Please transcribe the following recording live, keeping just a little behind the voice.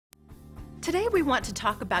Today we want to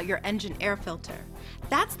talk about your engine air filter.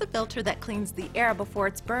 That's the filter that cleans the air before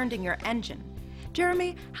it's burned in your engine.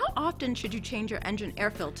 Jeremy, how often should you change your engine air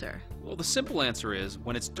filter? Well, the simple answer is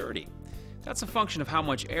when it's dirty. That's a function of how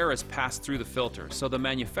much air has passed through the filter, so the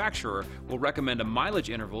manufacturer will recommend a mileage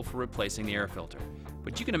interval for replacing the air filter.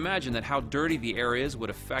 But you can imagine that how dirty the air is would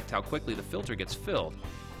affect how quickly the filter gets filled.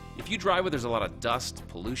 If you drive where there's a lot of dust,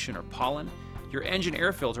 pollution, or pollen, your engine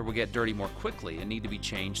air filter will get dirty more quickly and need to be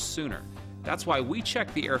changed sooner. That's why we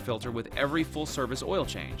check the air filter with every full-service oil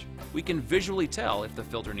change. We can visually tell if the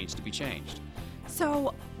filter needs to be changed.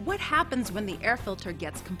 So, what happens when the air filter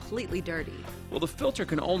gets completely dirty? Well, the filter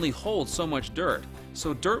can only hold so much dirt,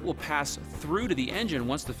 so dirt will pass through to the engine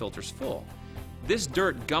once the filter's full. This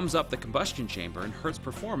dirt gums up the combustion chamber and hurts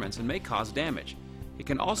performance and may cause damage. It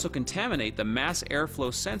can also contaminate the mass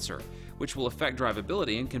airflow sensor, which will affect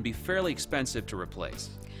drivability and can be fairly expensive to replace.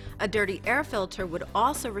 A dirty air filter would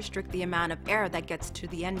also restrict the amount of air that gets to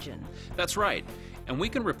the engine. That's right, and we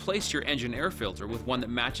can replace your engine air filter with one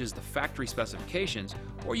that matches the factory specifications,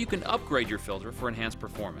 or you can upgrade your filter for enhanced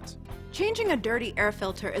performance. Changing a dirty air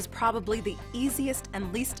filter is probably the easiest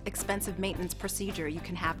and least expensive maintenance procedure you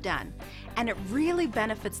can have done, and it really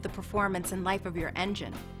benefits the performance and life of your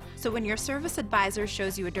engine. So when your service advisor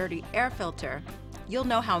shows you a dirty air filter, you'll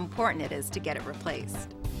know how important it is to get it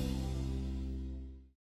replaced.